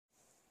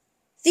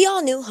The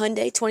all-new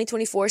Hyundai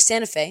 2024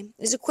 Santa Fe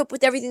is equipped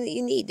with everything that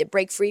you need to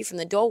break free from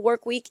the dull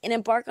work week and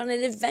embark on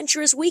an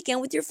adventurous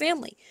weekend with your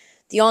family.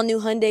 The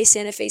all-new Hyundai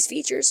Santa Fe's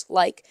features,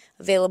 like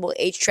available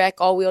H-Track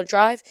all-wheel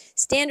drive,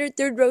 standard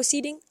third-row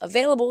seating,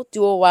 available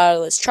dual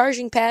wireless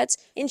charging pads,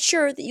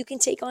 ensure that you can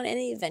take on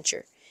any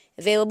adventure.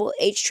 Available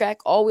H-Track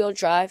all-wheel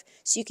drive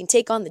so you can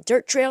take on the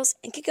dirt trails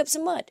and kick up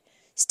some mud.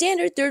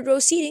 Standard third-row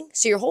seating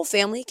so your whole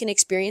family can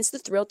experience the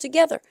thrill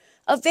together.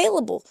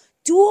 Available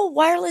dual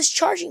wireless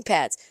charging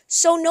pads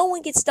so no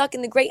one gets stuck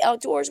in the great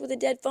outdoors with a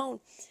dead phone.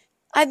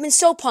 I've been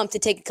so pumped to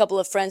take a couple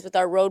of friends with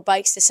our road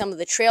bikes to some of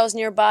the trails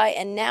nearby,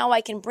 and now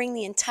I can bring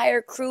the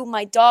entire crew,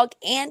 my dog,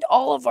 and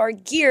all of our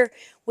gear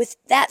with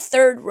that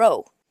third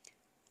row.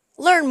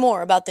 Learn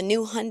more about the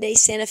new Hyundai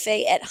Santa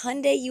Fe at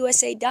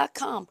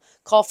HyundaiUSA.com.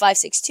 Call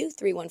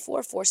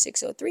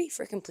 562-314-4603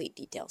 for complete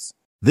details.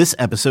 This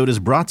episode is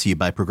brought to you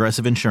by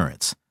Progressive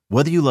Insurance.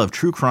 Whether you love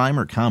true crime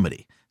or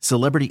comedy,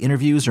 celebrity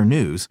interviews or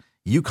news,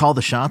 you call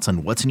the shots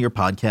on what's in your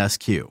podcast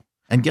queue.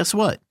 And guess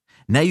what?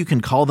 Now you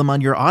can call them on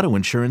your auto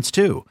insurance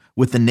too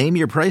with the Name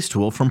Your Price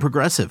tool from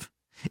Progressive.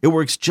 It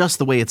works just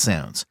the way it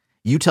sounds.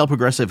 You tell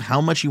Progressive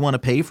how much you want to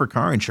pay for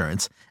car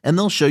insurance, and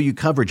they'll show you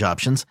coverage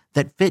options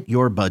that fit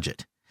your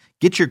budget.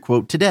 Get your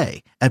quote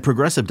today at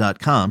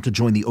Progressive.com to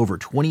join the over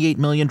 28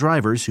 million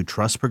drivers who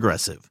trust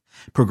Progressive.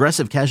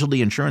 Progressive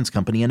Casualty Insurance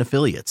Company and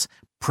Affiliates.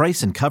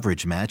 Price and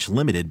coverage match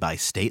limited by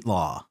state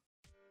law.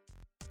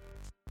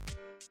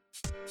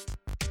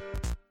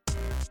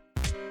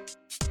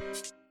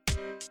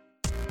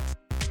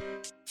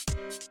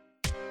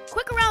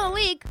 Quick around the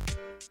league.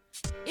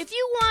 If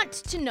you want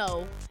to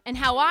know, and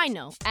how I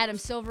know, Adam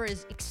Silver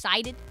is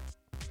excited,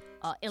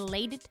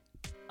 elated,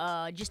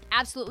 just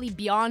absolutely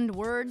beyond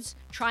words,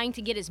 trying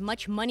to get as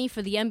much money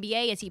for the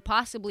NBA as he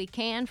possibly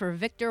can for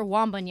Victor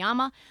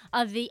Wembanyama.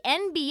 The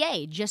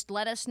NBA just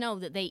let us know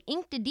that they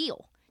inked a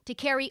deal to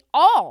carry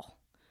all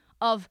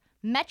of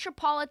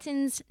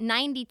Metropolitan's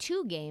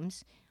 92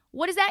 games.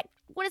 What is that?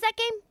 What is that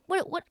game?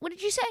 What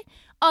did you say?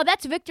 Oh,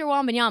 that's Victor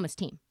Wembanyama's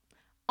team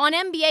on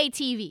NBA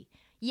TV.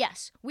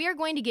 Yes, we are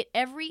going to get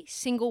every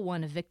single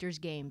one of Victor's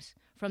games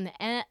from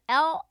the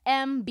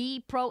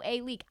LMB Pro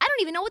A League. I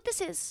don't even know what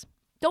this is.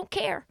 Don't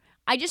care.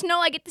 I just know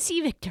I get to see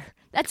Victor.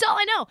 That's all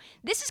I know.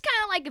 This is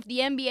kind of like if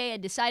the NBA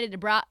had decided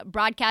to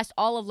broadcast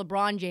all of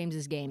LeBron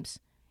James's games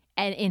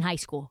in high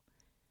school.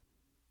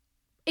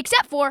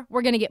 Except for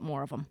we're going to get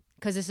more of them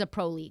because it's a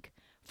pro league.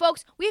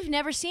 Folks, we've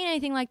never seen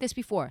anything like this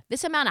before.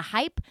 This amount of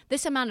hype,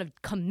 this amount of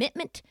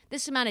commitment,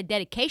 this amount of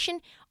dedication.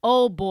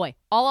 Oh boy.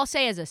 All I'll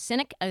say as a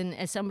cynic and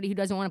as somebody who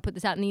doesn't want to put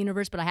this out in the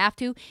universe, but I have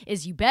to,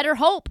 is you better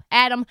hope,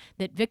 Adam,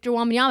 that Victor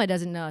Wembanyama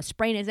doesn't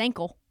sprain his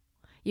ankle.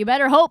 You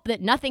better hope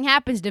that nothing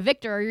happens to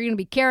Victor or you're going to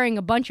be carrying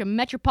a bunch of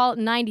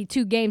Metropolitan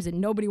 92 games that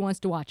nobody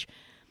wants to watch.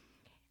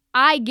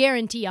 I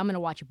guarantee I'm going to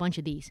watch a bunch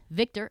of these.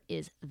 Victor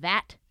is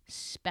that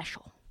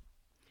special.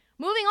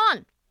 Moving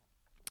on.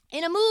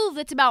 In a move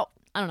that's about,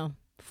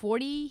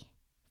 40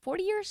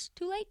 years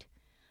too late?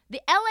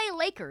 The LA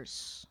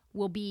Lakers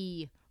will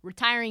be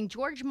retiring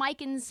George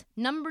Mikan's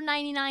number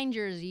 99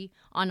 jersey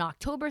on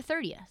October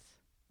 30th.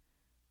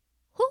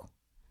 Whew.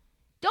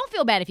 Don't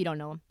feel bad if you don't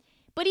know him.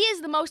 But he is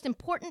the most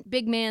important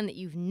big man that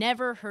you've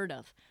never heard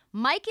of.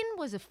 Mikan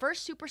was the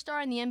first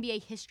superstar in the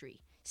NBA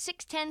history.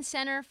 6'10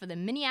 center for the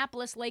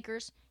Minneapolis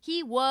Lakers.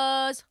 He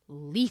was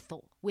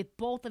lethal with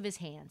both of his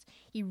hands.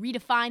 He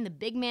redefined the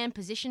big man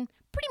position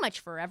pretty much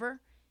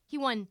forever. He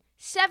won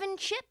 7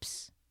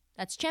 chips,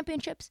 that's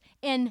championships,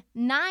 in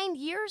 9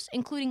 years,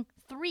 including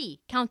 3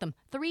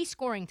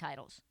 scoring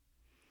titles.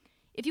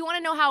 If you want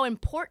to know how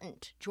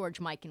important George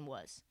Mikan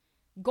was,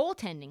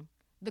 goaltending,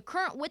 the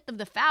current width of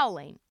the foul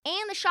lane,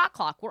 and the shot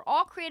clock were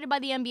all created by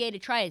the NBA to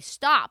try to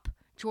stop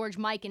George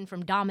Mikan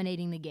from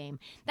dominating the game.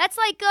 That's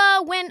like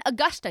when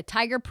Augusta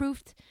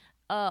tiger-proofed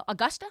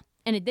Augusta,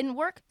 and it didn't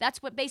work.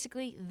 That's what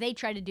basically they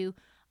tried to do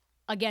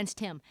against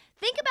him.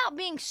 Think about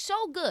being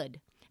so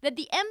good that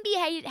the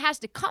NBA has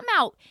to come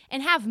out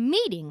and have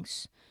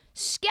meetings,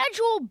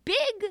 schedule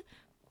big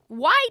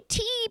YT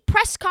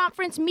press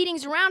conference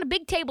meetings around a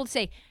big table to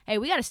say, hey,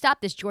 we got to stop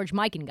this George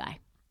Mikan guy.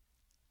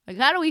 Like,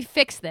 how do we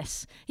fix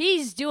this?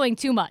 He's doing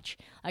too much.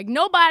 Like,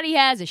 nobody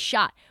has a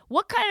shot.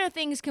 What kind of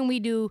things can we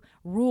do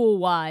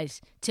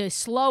rule-wise to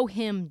slow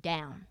him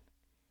down?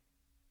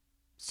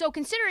 So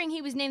considering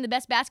he was named the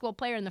best basketball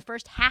player in the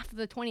first half of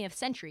the 20th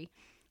century,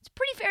 it's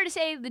pretty fair to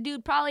say the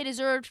dude probably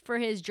deserved for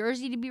his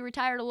jersey to be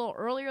retired a little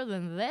earlier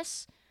than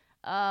this.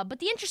 But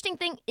the interesting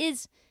thing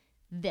is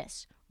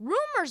this.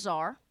 Rumors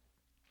are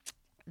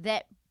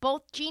that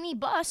both Jeannie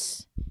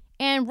Buss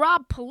and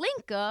Rob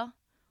Pelinka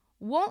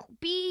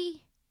won't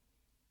be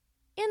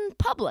in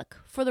public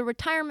for the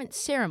retirement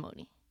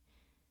ceremony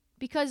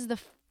because the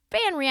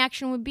fan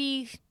reaction would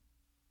be,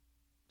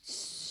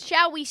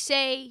 shall we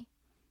say,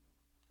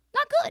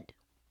 not good.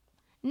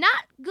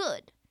 Not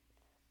good.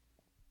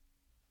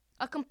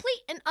 A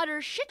complete and utter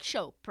shit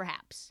show,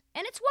 perhaps.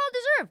 And it's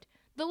well-deserved.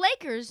 The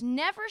Lakers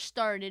never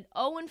started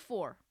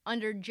 0-4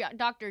 under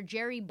Dr.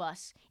 Jerry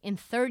Buss in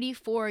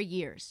 34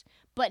 years.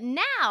 But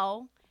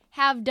now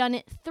have done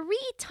it 3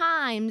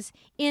 times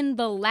in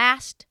the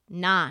last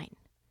 9.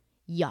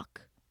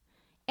 Yuck.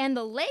 And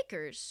the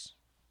Lakers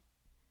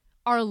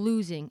are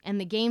losing, and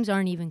the games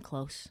aren't even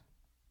close.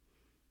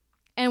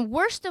 And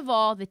worst of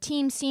all, the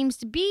team seems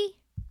to be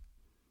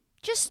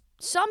just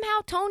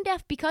somehow tone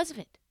deaf because of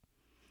it.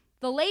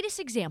 The latest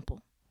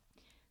example,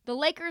 the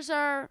Lakers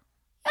they're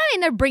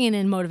bringing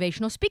in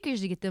motivational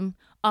speakers to get them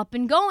up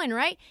and going,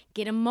 right?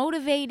 Get them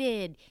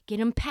motivated, get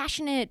them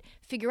passionate,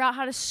 figure out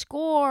how to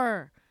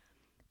score.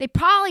 They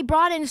probably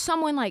brought in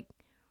someone like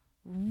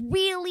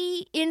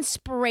really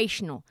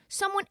inspirational,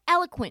 someone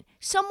eloquent,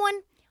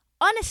 someone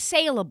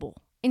unassailable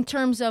in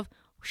terms of,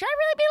 should I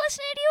really be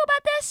listening to you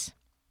about this?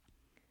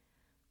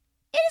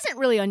 It isn't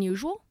really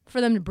unusual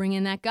for them to bring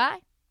in that guy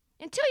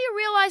until you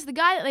realize the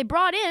guy that they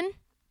brought in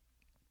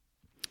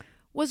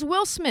was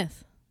Will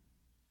Smith.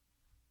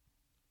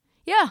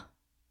 Yeah.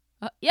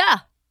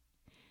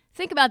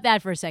 Think about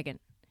that for a second.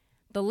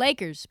 The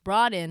Lakers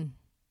brought in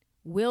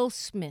Will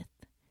Smith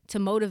to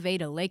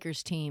motivate a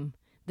Lakers team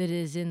that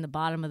is in the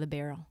bottom of the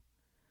barrel.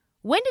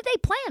 When did they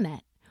plan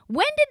that?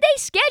 When did they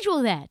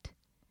schedule that?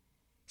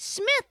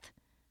 Smith,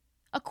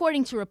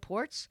 according to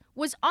reports,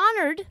 was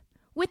honored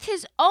with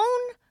his own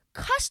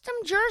custom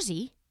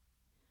jersey,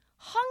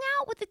 hung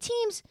out with the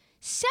team's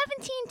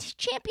 17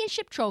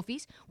 championship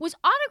trophies, was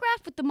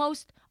autographed with the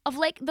most of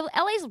the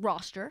LA's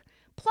roster,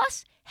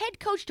 plus head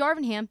coach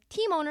Darvin Ham,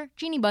 team owner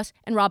Jeannie Buss,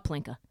 and Rob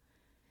Pelinka.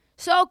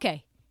 So,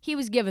 okay, he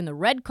was given the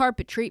red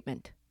carpet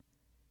treatment.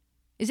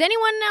 Is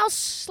anyone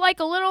else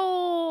a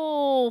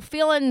little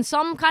feeling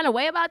some kind of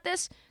way about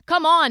this?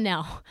 Come on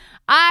now.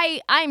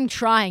 I'm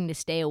trying to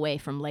stay away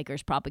from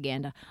Lakers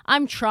propaganda.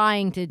 I'm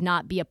trying to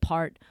not be a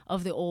part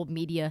of the old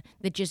media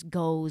that just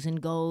goes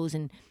and goes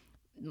and,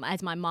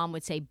 as my mom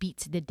would say,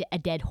 beats a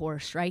dead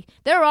horse, right?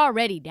 They're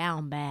already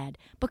down bad.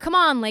 But come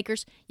on,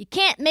 Lakers. You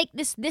can't make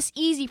this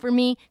easy for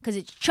me because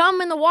it's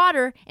chum in the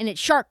water and it's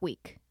Shark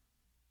Week.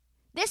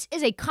 This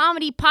is a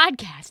comedy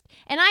podcast,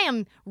 and I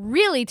am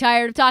really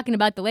tired of talking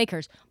about the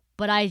Lakers,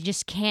 but I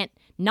just can't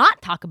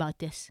not talk about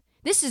this.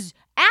 This is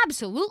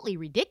absolutely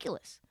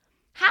ridiculous.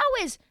 How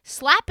is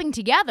slapping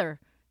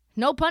together,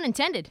 no pun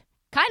intended,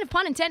 kind of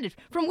pun intended,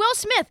 from Will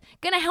Smith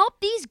going to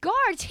help these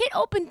guards hit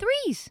open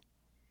threes?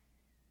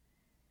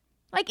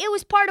 It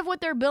was part of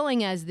what they're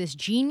billing as this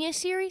Genius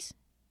series.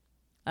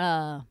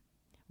 Rob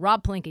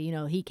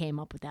Pelinka, he came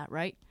up with that,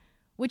 right?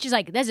 Which is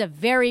that's a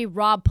very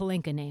Rob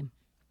Pelinka name.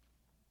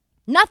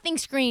 Nothing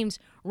screams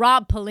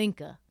Rob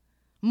Pelinka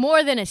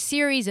more than a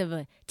series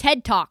of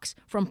TED Talks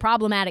from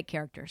problematic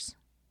characters.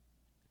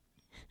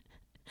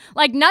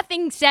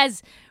 Nothing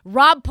says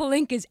Rob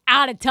Pelinka's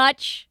out of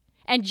touch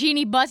and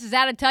Jeannie Buss is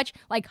out of touch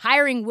like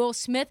hiring Will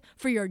Smith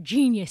for your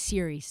Genius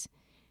series.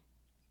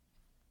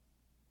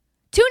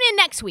 Tune in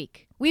next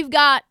week. We've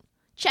got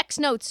Chex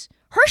Notes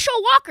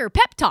Herschel Walker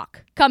pep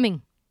talk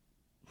coming,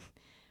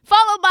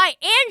 followed by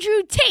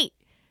Andrew Tate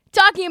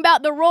talking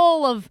about the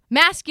role of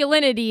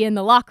masculinity in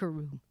the locker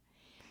room.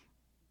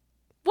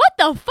 What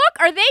the fuck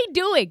are they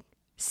doing?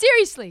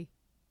 Seriously.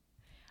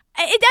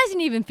 It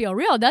doesn't even feel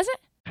real, does it?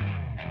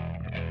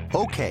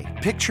 Okay,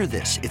 picture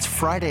this. It's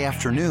Friday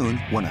afternoon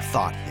when a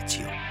thought hits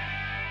you.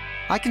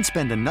 I can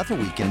spend another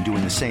weekend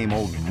doing the same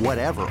old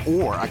whatever,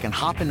 or I can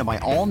hop into my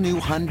all-new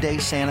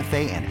Hyundai Santa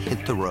Fe and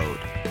hit the road.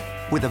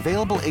 With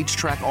available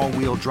H-Track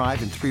all-wheel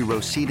drive and 3-row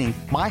seating,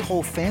 my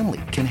whole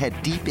family can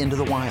head deep into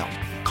the wild.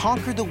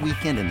 Conquer the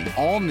weekend in the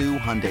all-new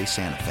Hyundai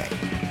Santa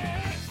Fe.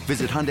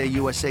 Visit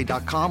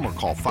HyundaiUSA.com or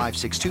call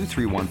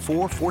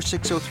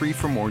 562-314-4603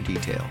 for more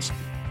details.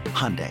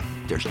 Hyundai,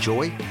 there's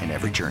joy in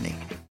every journey.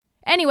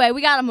 Anyway,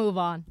 we gotta move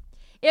on.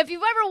 If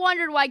you've ever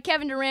wondered why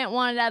Kevin Durant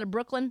wanted out of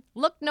Brooklyn,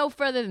 look no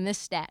further than this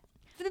stat.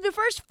 For the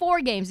first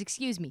 4 games,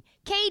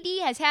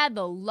 KD has had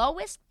the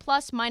lowest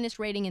plus-minus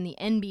rating in the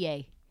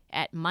NBA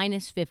at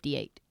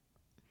 -58.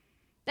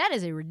 That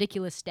is a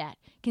ridiculous stat,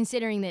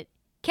 considering that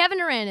Kevin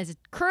Durant is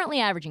currently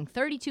averaging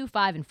 32,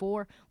 5, and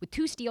 4 with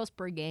 2 steals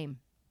per game.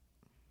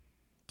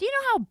 Do you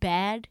know how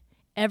bad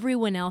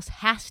everyone else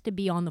has to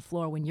be on the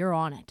floor when you're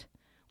on it?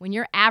 When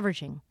you're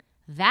averaging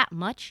that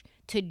much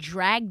to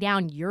drag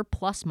down your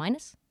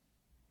plus-minus?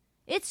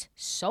 It's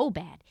so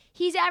bad.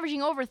 He's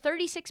averaging over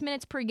 36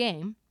 minutes per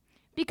game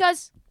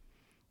because,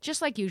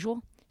 just like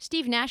usual,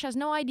 Steve Nash has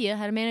no idea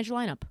how to manage a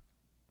lineup.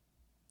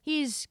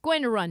 He's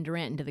going to run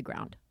Durant into the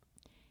ground.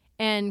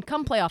 And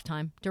come playoff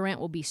time, Durant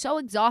will be so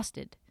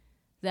exhausted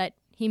that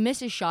he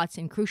misses shots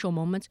in crucial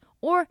moments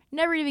or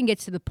never even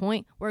gets to the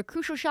point where a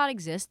crucial shot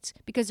exists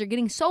because they're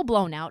getting so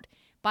blown out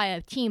by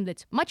a team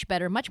that's much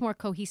better, much more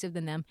cohesive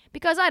than them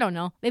because, I don't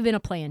know, they've been a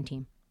play-in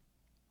team.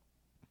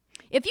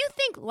 If you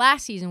think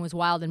last season was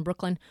wild in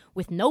Brooklyn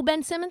with no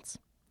Ben Simmons,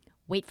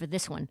 wait for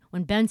this one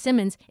when Ben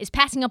Simmons is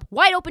passing up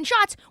wide open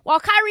shots while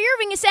Kyrie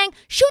Irving is saying,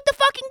 "Shoot the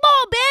fucking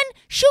ball,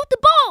 Ben! Shoot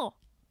the ball!"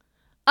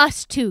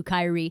 Us too,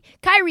 Kyrie.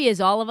 Kyrie is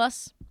all of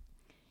us.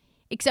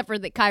 Except for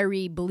that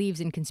Kyrie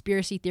believes in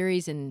conspiracy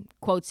theories and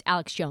quotes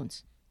Alex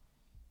Jones.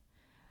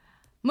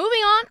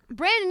 Moving on,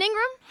 Brandon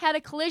Ingram had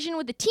a collision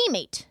with a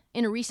teammate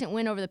in a recent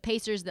win over the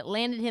Pacers that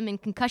landed him in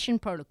concussion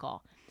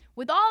protocol,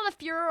 With all the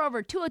furor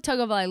over Tua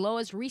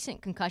Tagovailoa's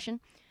recent concussion,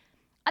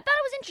 I thought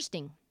it was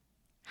interesting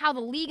how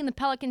the league and the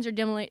Pelicans are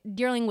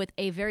dealing with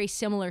a very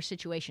similar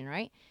situation,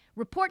 right?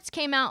 Reports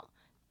came out,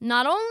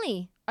 not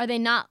only are they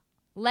not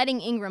letting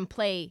Ingram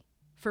play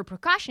for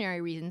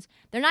precautionary reasons,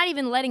 they're not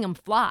even letting him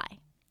fly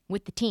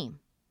with the team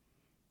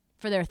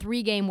for their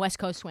 3-game West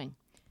Coast swing.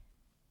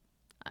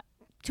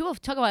 Tua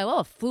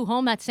Tagovailoa flew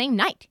home that same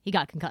night he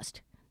got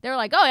concussed. They were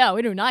like, oh yeah,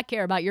 we do not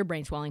care about your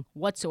brain swelling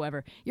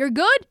whatsoever. You're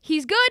good?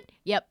 He's good?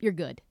 Yep, you're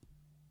good.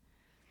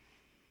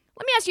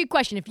 Let me ask you a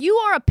question. If you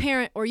are a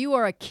parent or you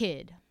are a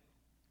kid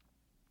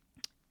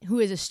who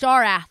is a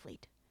star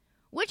athlete,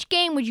 which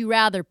game would you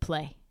rather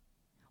play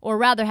or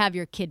rather have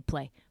your kid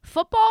play?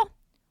 Football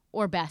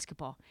or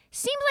basketball?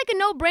 Seems like a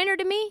no-brainer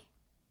to me,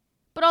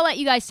 but I'll let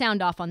you guys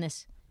sound off on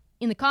this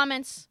in the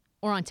comments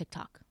or on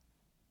TikTok.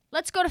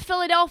 Let's go to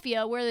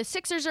Philadelphia, where the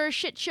Sixers are a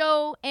shit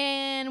show,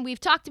 and we've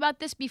talked about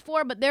this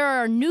before, but there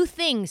are new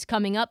things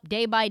coming up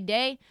day by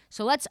day,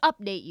 so let's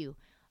update you.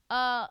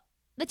 The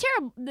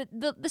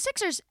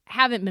Sixers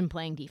haven't been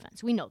playing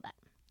defense. We know that.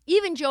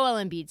 Even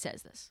Joel Embiid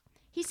says this.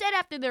 He said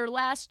after their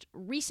last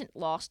recent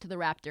loss to the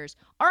Raptors,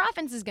 our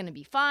offense is going to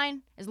be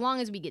fine as long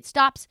as we get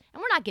stops,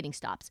 and we're not getting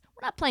stops.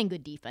 We're not playing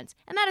good defense,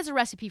 and that is a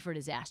recipe for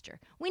disaster.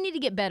 We need to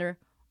get better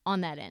on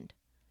that end.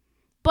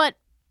 But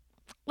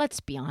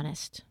let's be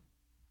honest.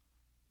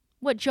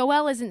 What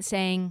Joel isn't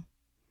saying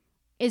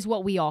is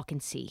what we all can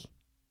see.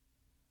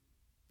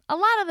 A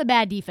lot of the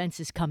bad defense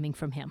is coming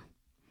from him.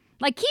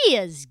 Like, he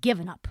has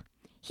given up.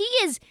 He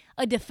is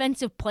a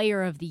defensive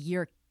player of the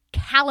year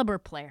caliber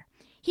player.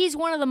 He's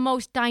one of the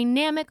most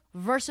dynamic,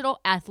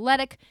 versatile,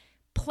 athletic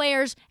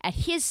players at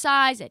his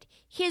size, at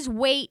his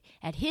weight,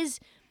 at his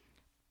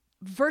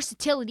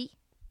versatility.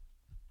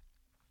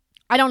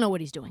 I don't know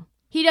what he's doing.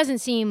 He doesn't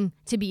seem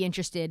to be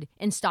interested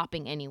in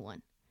stopping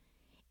anyone.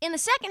 In the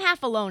second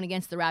half alone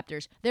against the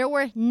Raptors, there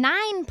were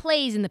 9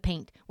 plays in the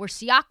paint where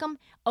Siakam,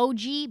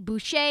 OG,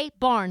 Boucher,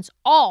 Barnes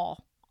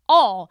all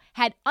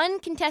had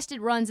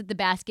uncontested runs at the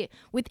basket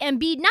with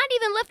Embiid not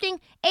even lifting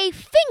a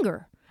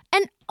finger,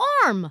 an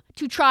arm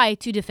to try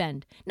to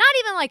defend. Not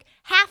even like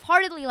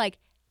half-heartedly like,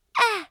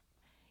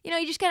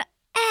 you just kind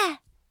of, Not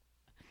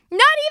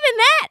even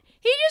that.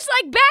 He just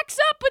like backs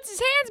up, puts his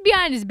hands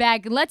behind his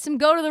back and lets him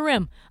go to the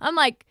rim. I'm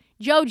like,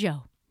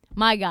 JoJo,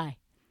 my guy,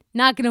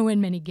 not going to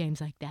win many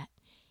games like that.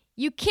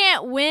 You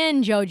can't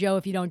win, JoJo,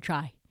 if you don't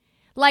try.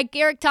 Like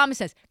Eric Thomas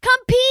says,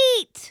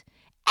 compete.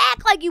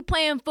 Act like you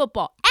playing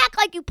football. Act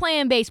like you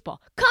playing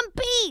baseball.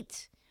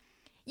 Compete.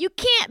 You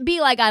can't be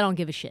like, I don't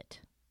give a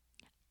shit.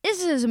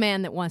 This is a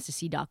man that wants to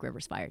see Doc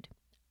Rivers fired.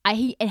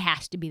 It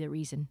has to be the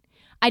reason.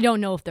 I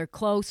don't know if they're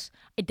close.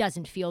 It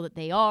doesn't feel that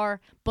they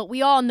are. But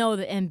we all know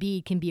that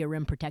Embiid can be a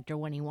rim protector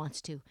when he wants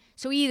to.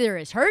 So either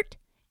he's hurt,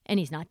 and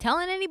he's not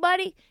telling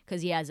anybody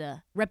because he has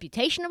a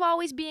reputation of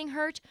always being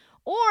hurt,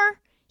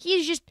 or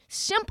he's just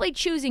simply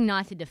choosing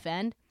not to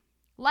defend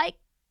like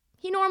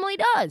he normally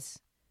does.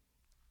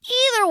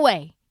 Either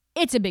way,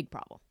 it's a big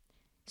problem.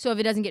 So if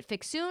it doesn't get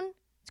fixed soon,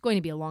 it's going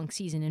to be a long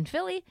season in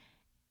Philly.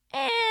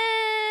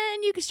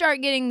 And you can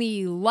start getting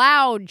the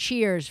loud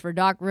cheers for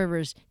Doc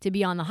Rivers to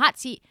be on the hot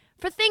seat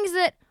for things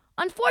that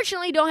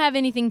unfortunately don't have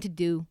anything to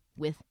do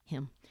with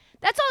him.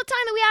 That's all the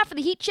time that we have for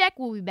the Heat Check.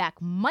 We'll be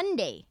back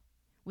Monday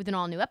with an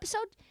all-new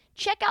episode.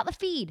 Check out the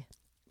feed,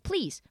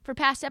 please, for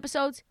past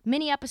episodes,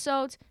 mini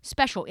episodes,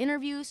 special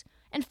interviews,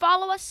 and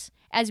follow us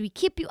as we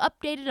keep you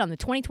updated on the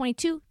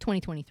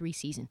 2022-2023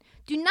 season.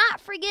 Do not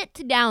forget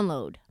to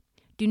download.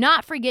 Do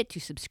not forget to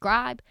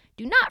subscribe.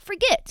 Do not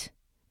forget,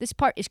 this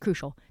part is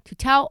crucial, to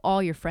tell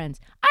all your friends.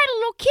 I had a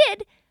little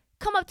kid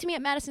come up to me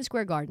at Madison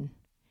Square Garden,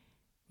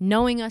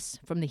 knowing us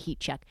from the Heat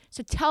Check.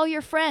 So tell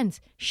your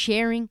friends.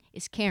 Sharing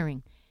is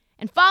caring.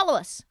 And follow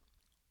us,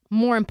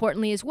 more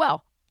importantly as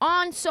well,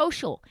 on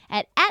social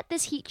at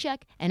This Heat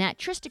Check and at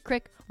Trista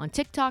Crick on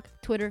TikTok,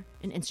 Twitter,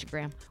 and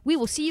Instagram. We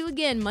will see you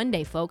again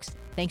Monday, folks.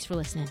 Thanks for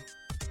listening.